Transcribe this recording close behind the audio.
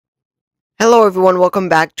Hello everyone, welcome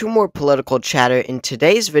back to more political chatter. In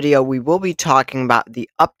today's video, we will be talking about the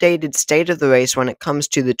updated state of the race when it comes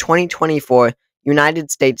to the 2024 United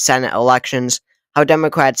States Senate elections, how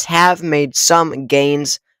Democrats have made some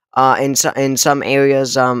gains in some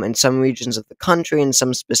areas, in some regions of the country, in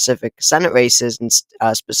some specific Senate races in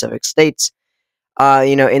specific states,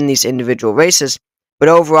 in these individual races. But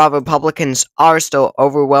overall, Republicans are still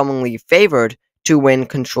overwhelmingly favored to win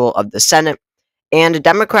control of the Senate. And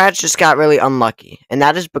Democrats just got really unlucky, and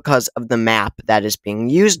that is because of the map that is being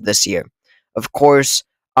used this year. Of course,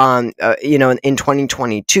 in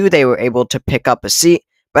 2022, they were able to pick up a seat,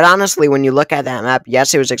 but honestly, when you look at that map,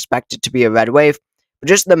 yes, it was expected to be a red wave, but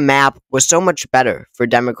just the map was so much better for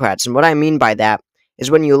Democrats. And what I mean by that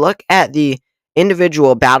is when you look at the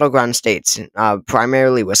individual battleground states,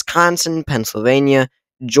 primarily Wisconsin, Pennsylvania,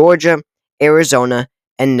 Georgia, Arizona,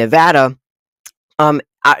 and Nevada,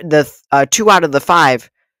 the 2 out of the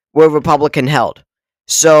 5 were Republican held.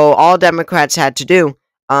 So all Democrats had to do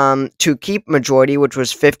to keep majority, which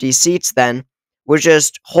was 50 seats then, was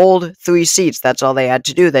just hold 3 seats. That's all they had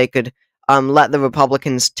to do. They could let the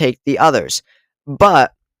Republicans take the others.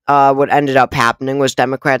 But what ended up happening was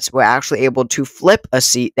Democrats were actually able to flip a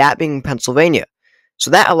seat, that being Pennsylvania.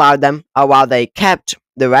 So that allowed them, while they kept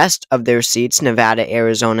the rest of their seats, Nevada,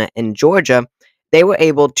 Arizona, and Georgia, they were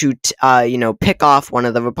able to, pick off one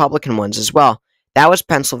of the Republican ones as well. That was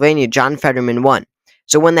Pennsylvania. John Fetterman won.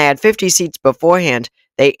 So when they had 50 seats beforehand,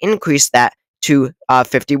 they increased that to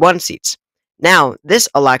 51 seats. Now, this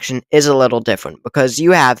election is a little different because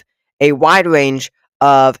you have a wide range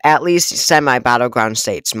of at least semi-battleground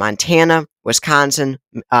states: Montana, Wisconsin,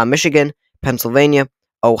 Michigan, Pennsylvania,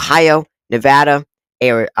 Ohio, Nevada,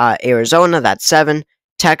 Arizona, that's 7,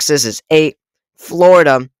 Texas is 8,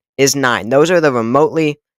 Florida is 9. Those are the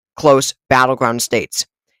remotely close battleground states.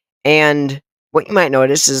 And what you might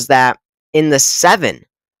notice is that in the 7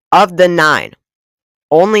 of the 9,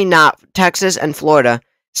 only not Texas and Florida,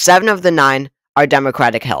 7 of the 9 are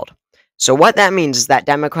Democratic held. So what that means is that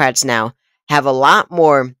Democrats now have a lot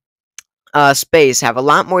more space, have a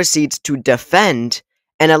lot more seats to defend,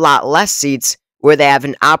 and a lot less seats where they have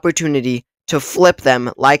an opportunity to flip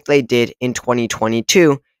them like they did in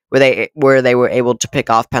 2022, where they were able to pick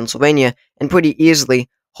off Pennsylvania and pretty easily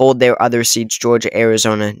hold their other seats: Georgia,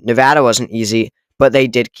 Arizona. Nevada wasn't easy, but they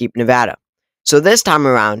did keep Nevada. So this time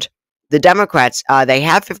around, the Democrats, they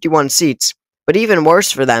have 51 seats, but even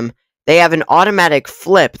worse for them, they have an automatic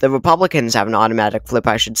flip. The Republicans have an automatic flip,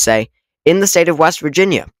 I should say, in the state of West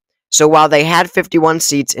Virginia. So while they had 51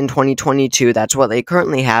 seats in 2022, that's what they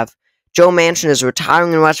currently have. Joe Manchin is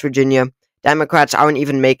retiring in West Virginia. Democrats aren't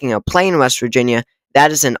even making a play in West Virginia.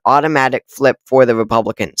 That is an automatic flip for the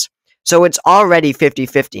Republicans. So it's already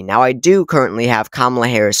 50-50. Now, I do currently have Kamala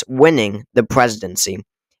Harris winning the presidency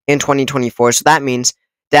in 2024, so that means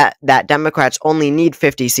that Democrats only need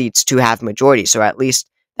 50 seats to have majority, so at least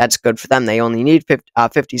that's good for them. They only need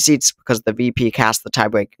 50 seats because the VP cast the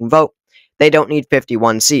tie-breaking vote. They don't need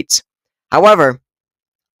 51 seats. However,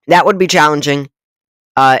 that would be challenging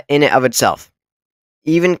in and of itself.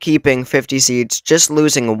 Even keeping 50 seats, just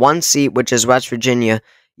losing 1 seat, which is West Virginia,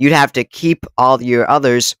 you'd have to keep all your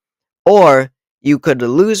others, or you could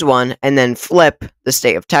lose one and then flip the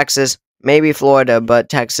state of Texas, maybe Florida, but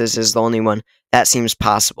Texas is the only one that seems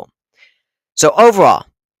possible. So overall,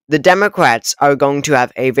 the Democrats are going to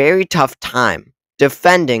have a very tough time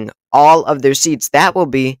defending all of their seats. That will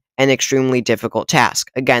be an extremely difficult task.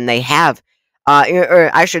 Again, they have, or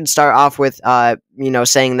I should start off with,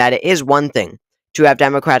 saying that it is one thing to have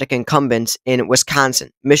Democratic incumbents in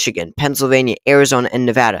Wisconsin, Michigan, Pennsylvania, Arizona, and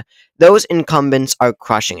Nevada. Those incumbents are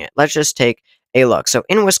crushing it. Let's just take a look. So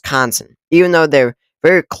in Wisconsin, even though they're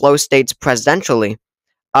very close states presidentially,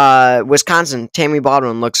 Wisconsin, Tammy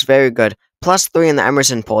Baldwin looks very good. +3 in the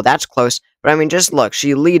Emerson poll. That's close. But I mean, just look.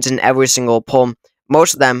 She leads in every single poll.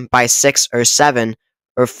 Most of them by 6 or 7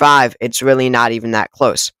 or 5. It's really not even that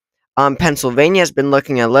close. Pennsylvania has been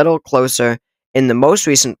looking a little closer in the most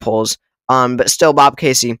recent polls. But still, Bob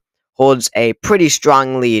Casey holds a pretty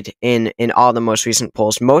strong lead in all the most recent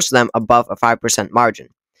polls, most of them above a 5% margin.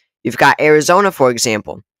 You've got Arizona, for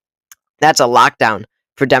example. That's a lockdown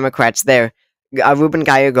for Democrats there. Ruben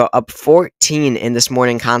Gallego up 14 in this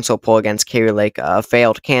morning console poll against Kari Lake, a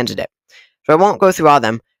failed candidate. So I won't go through all of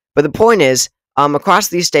them, but the point is, across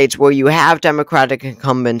these states where you have Democratic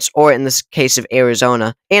incumbents, or in this case of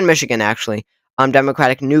Arizona and Michigan, actually,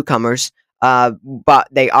 Democratic newcomers, but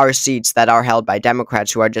they are seats that are held by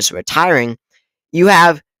Democrats who are just retiring, you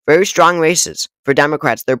have very strong races for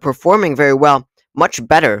Democrats. They're performing very well, much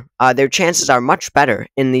better. Their chances are much better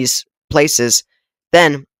in these places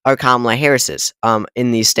than are Kamala Harris's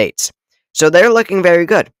in these states. So they're looking very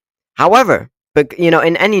good. However, but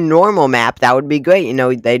in any normal map, that would be great.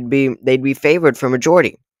 They'd be favored for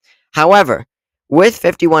majority. However, with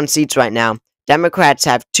 51 seats right now, Democrats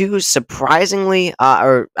have two surprisingly,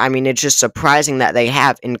 it's just surprising that they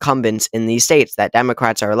have incumbents in these states, that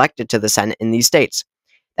Democrats are elected to the Senate in these states.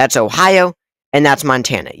 That's Ohio and that's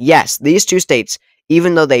Montana. Yes, these two states,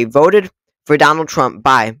 even though they voted for Donald Trump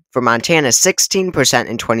for Montana, 16%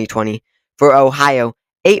 in 2020, for Ohio,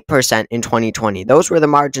 8% in 2020. Those were the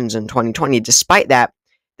margins in 2020. Despite that,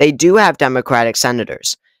 they do have Democratic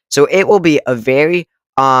senators. So it will be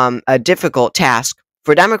a difficult task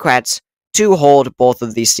for Democrats to hold both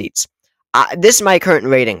of these seats. This is my current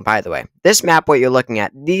rating, by the way. This map, what you're looking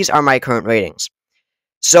at, these are my current ratings.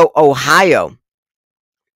 So Ohio,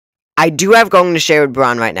 I do have going to Sherrod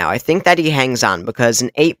Brown right now. I think that he hangs on because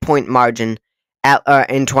an 8-point margin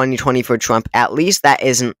in 2020 for Trump, at least that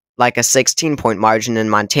isn't like a 16-point margin in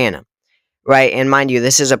Montana, right? And mind you,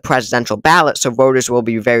 this is a presidential ballot, so voters will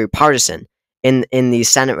be very partisan in these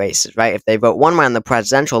Senate races, right? If they vote one way on the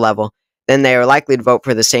presidential level, then they are likely to vote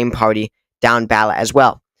for the same party down ballot as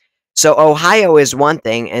well. So Ohio is one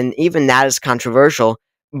thing, and even that is controversial.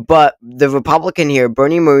 But the Republican here,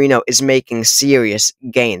 Bernie Moreno, is making serious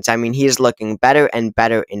gains. I mean, he is looking better and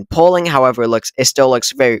better in polling. However, it still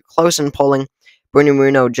looks very close in polling. Bernie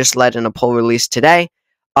Moreno just led in a poll released today.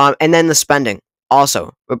 And then the spending.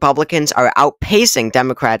 Also, Republicans are outpacing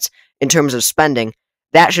Democrats in terms of spending.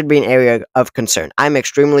 That should be an area of concern. I'm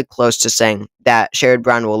extremely close to saying that Sherrod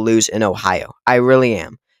Brown will lose in Ohio. I really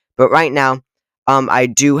am. But right now, I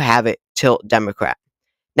do have it tilt Democrat.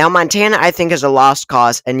 Now, Montana, I think, is a lost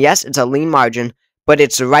cause, and yes, it's a lean margin, but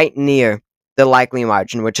it's right near the likely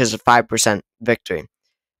margin, which is a 5% victory.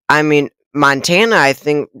 I mean, Montana, I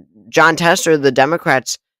think, Jon Tester, the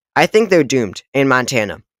Democrats, I think they're doomed in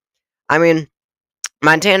Montana. I mean,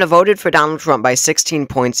 Montana voted for Donald Trump by 16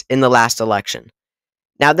 points in the last election.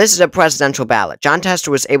 Now, this is a presidential ballot. Jon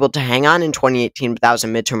Tester was able to hang on in 2018, but that was a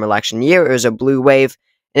midterm election year. It was a blue wave,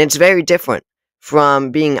 and it's very different from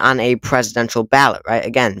being on a presidential ballot, right?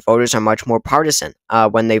 Again, voters are much more partisan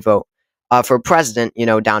when they vote for president,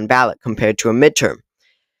 down ballot compared to a midterm.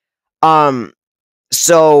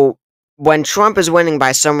 So when Trump is winning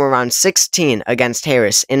by somewhere around 16 against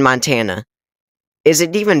Harris in Montana, is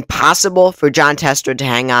it even possible for Jon Tester to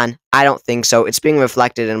hang on? I don't think so. It's being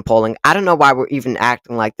reflected in polling. I don't know why we're even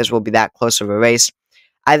acting like this will be that close of a race.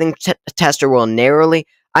 I think Tester will narrowly.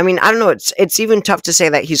 I mean, I don't know. It's even tough to say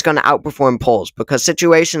that he's going to outperform polls because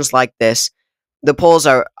situations like this, the polls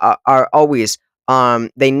are always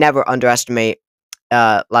they never underestimate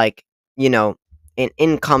an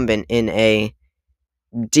incumbent in a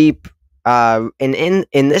deep in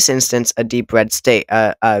this instance a deep red state,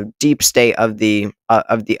 a deep state of the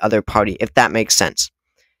other party, if that makes sense.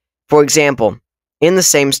 For example, in the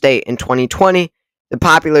same state in 2020, the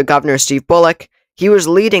popular governor Steve Bullock, he was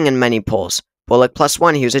leading in many polls. Bullock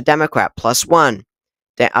 +1, he was a Democrat, +1.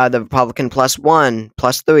 The Republican +1,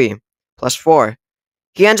 +3, +4.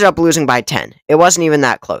 He ended up losing by 10. It wasn't even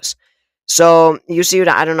that close. So, you see,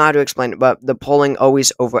 I don't know how to explain it, but the polling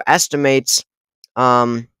always overestimates,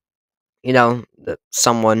 someone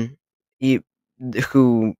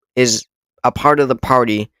who is a part of the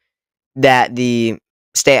party that the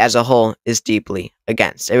state as a whole is deeply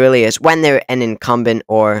against. It really is. When they're an incumbent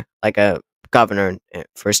or like a governor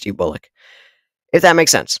for Steve Bullock. If that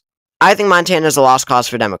makes sense. I think Montana is a lost cause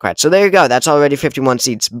for Democrats. So there you go. That's already 51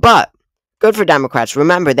 seats. But good for Democrats.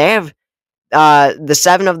 Remember, they have the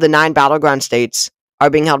 7 of the 9 battleground states are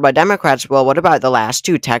being held by Democrats. Well, what about the last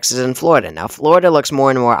 2, Texas and Florida? Now, Florida looks more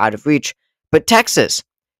and more out of reach. But Texas,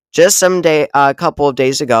 just a couple of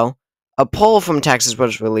days ago, a poll from Texas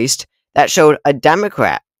was released that showed a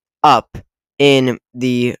Democrat up in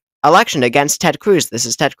the election against Ted Cruz. This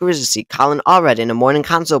is Ted Cruz's seat. Colin Allred in a morning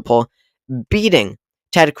consult poll beating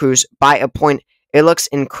Ted Cruz by a point. It looks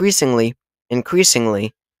increasingly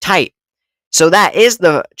tight. So that is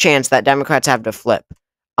the chance that Democrats have to flip.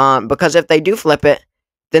 Because if they do flip it,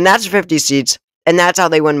 then that's 50 seats, and that's how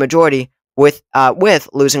they win majority with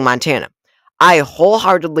losing Montana. I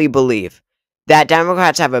wholeheartedly believe that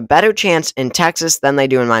Democrats have a better chance in Texas than they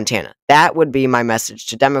do in Montana. That would be my message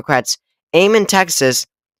to Democrats. Aim in Texas,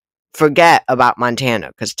 forget about Montana,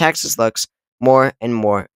 because Texas looks more and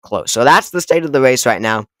more close. So that's the state of the race right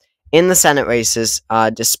now in the Senate races,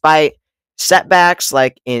 despite setbacks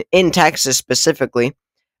like in Texas specifically,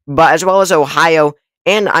 but as well as Ohio,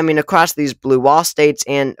 and I mean across these blue wall states,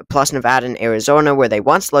 and plus Nevada and Arizona, where they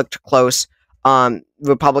once looked close.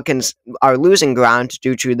 Republicans are losing ground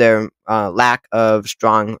due to their lack of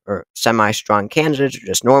strong or semi-strong candidates, or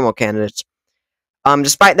just normal candidates.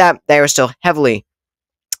 Despite that, they are still heavily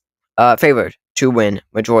favored to win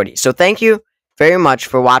majority. So thank you very much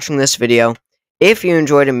for watching this video. If you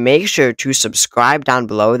enjoyed it, make sure to subscribe down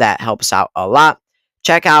below. That helps out a lot.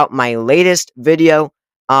 Check out my latest video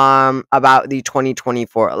about the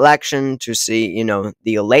 2024 election to see,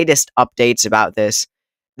 the latest updates about this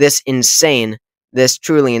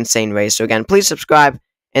truly insane race. So again, please subscribe,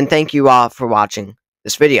 and thank you all for watching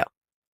this video.